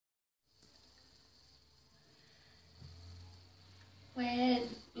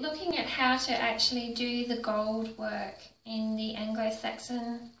looking at how to actually do the gold work in the Anglo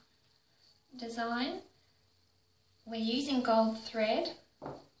Saxon design. We're using gold thread.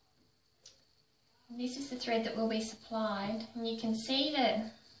 This is the thread that will be supplied, and you can see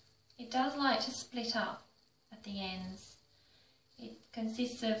that it does like to split up at the ends. It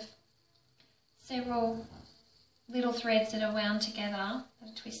consists of several little threads that are wound together, that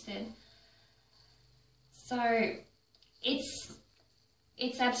are twisted. So it's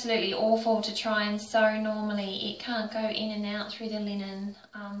absolutely awful to try and sew normally. It can't go in and out through the linen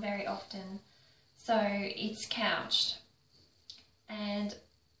very often. So it's couched. And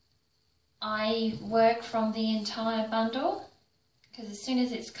I work from the entire bundle, because as soon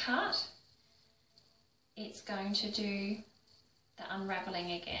as it's cut, it's going to do the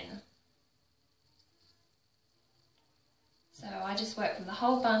unravelling again. So I just work from the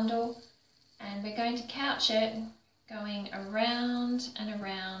whole bundle, and we're going to couch it going around and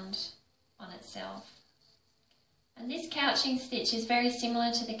around on itself. And this couching stitch is very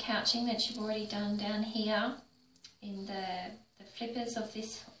similar to the couching that you've already done down here in the flippers of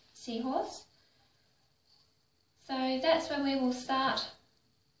this seahorse. So that's when we will start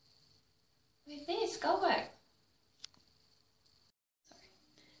with this gold work.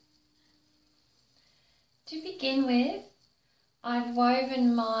 To begin with, I've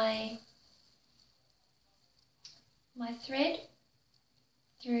woven my thread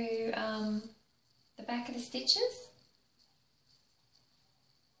through the back of the stitches,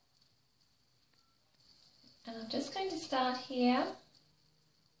 and I'm just going to start here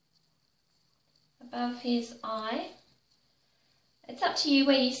above his eye. It's up to you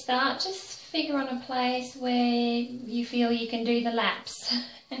where you start. Just figure on a place where you feel you can do the laps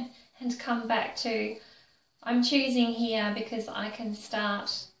and come back to. I'm choosing here because I can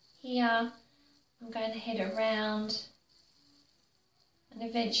start here. I'm going to head around, and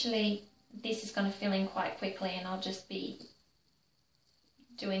eventually this is going to fill in quite quickly, and I'll just be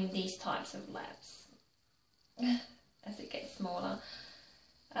doing these types of laps as it gets smaller.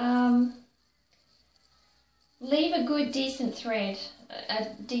 Leave a good decent thread, a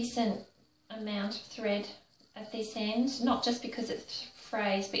decent amount of thread at this end, not just because it's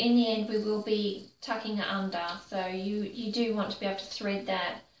frays, but in the end we will be tucking it under, so you do want to be able to thread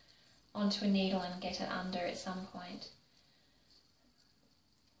that onto a needle and get it under at some point.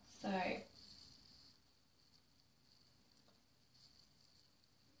 So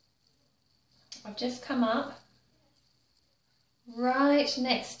I've just come up right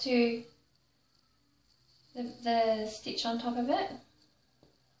next to the stitch on top of it.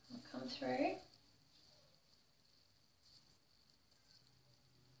 I'll come through,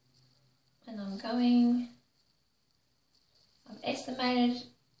 and I've estimated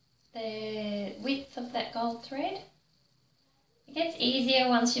the width of that gold thread. It gets easier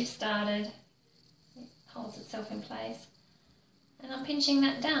once you've started. It holds itself in place. And I'm pinching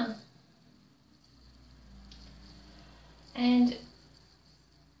that down. And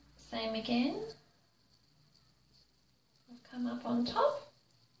same again. I've come up on top.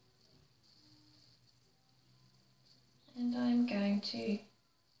 And I'm going to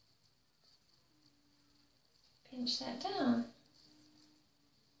pinch that down.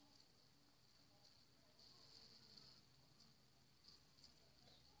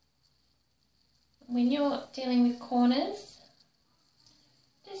 When you're dealing with corners,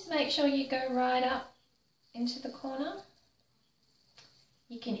 just make sure you go right up into the corner.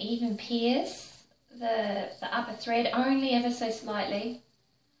 You can even pierce the upper thread only ever so slightly,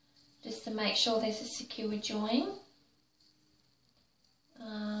 just to make sure there's a secure join.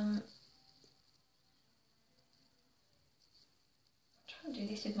 I'm trying to do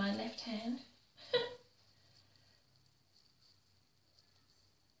this with my left hand.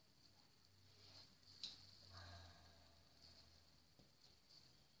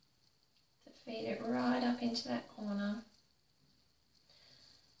 Feed it right up into that corner.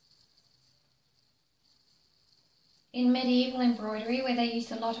 In medieval embroidery, where they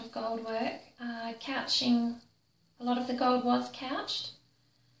used a lot of gold work, couching, a lot of the gold was couched.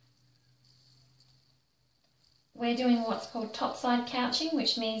 We're doing what's called topside couching,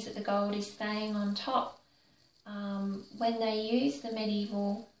 which means that the gold is staying on top. When they used the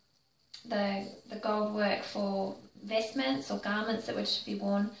medieval, the gold work for vestments or garments that were to be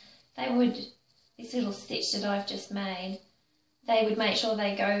worn, they would, this little stitch that I've just made, they would make sure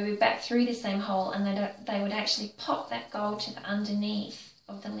they go back through the same hole, and they would actually pop that gold to the underneath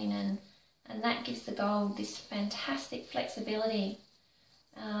of the linen, and that gives the gold this fantastic flexibility,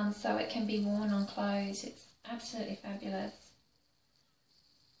 so it can be worn on clothes. It's absolutely fabulous.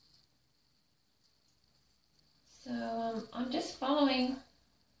 So I'm just following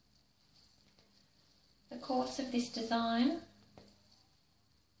course of this design.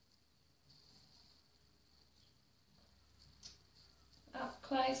 Up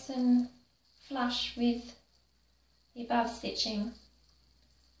close and flush with the above stitching.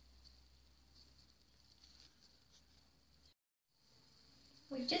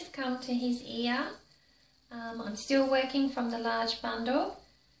 We've just come to his ear. I'm still working from the large bundle,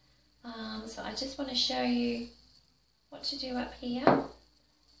 so I just want to show you what to do up here.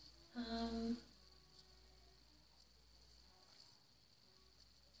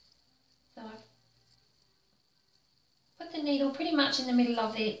 So I've put the needle pretty much in the middle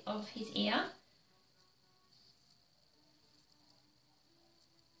of his ear.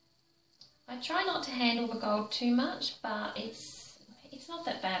 I try not to handle the gold too much, but it's not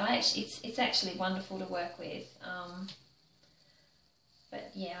that bad. It's actually wonderful to work with.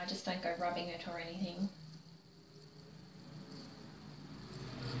 But yeah, I just don't go rubbing it or anything.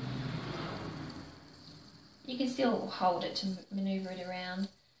 You can still hold it to maneuver it around.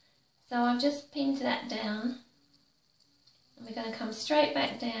 So I've just pinned that down, and we're going to come straight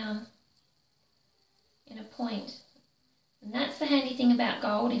back down in a point. And that's the handy thing about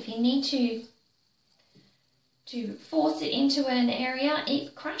gold. If you need to force it into an area,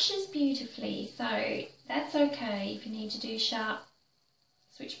 it crushes beautifully. So that's okay if you need to do sharp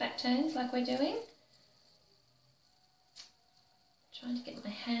switchback turns like we're doing. Trying to get my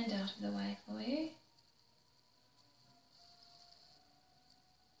hand out of the way for you.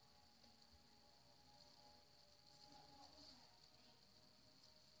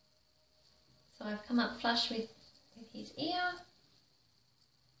 So I've come up flush with his ear.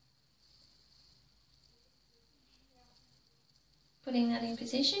 Putting that in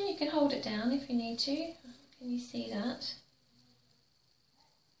position. You can hold it down if you need to. Can you see that?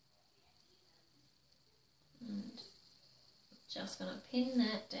 And just going to pin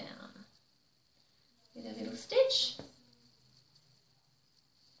that down with a little stitch.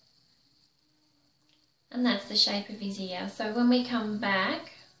 And that's the shape of his ear. So when we come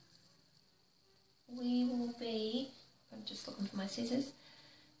back, we will be, I'm just looking for my scissors.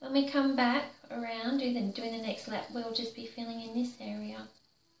 When we come back around, doing the next lap, we'll just be filling in this area.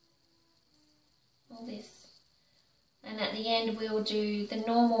 All this. And at the end we'll do the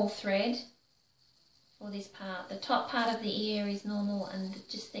normal thread for this part. The top part of the ear is normal and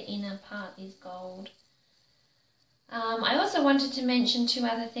just the inner part is gold. I also wanted to mention two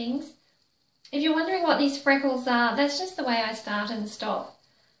other things. If you're wondering what these freckles are, that's just the way I start and stop.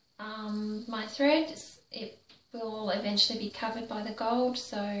 My thread, it will eventually be covered by the gold,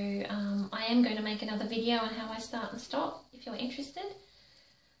 so I am going to make another video on how I start and stop if you're interested.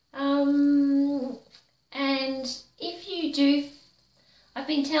 And if you do, I've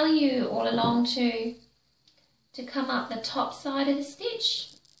been telling you all along to come up the top side of the stitch.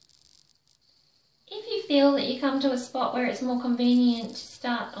 If you feel that you come to a spot where it's more convenient to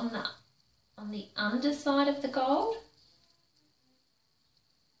start on the underside of the gold,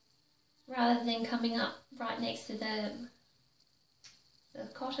 rather than coming up right next to the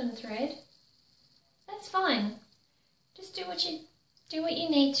cotton thread, that's fine. Just do what you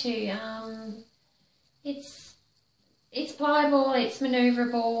need to. It's pliable, it's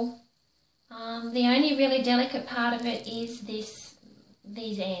manoeuvrable. The only really delicate part of it is these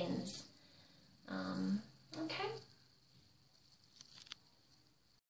ends. Okay.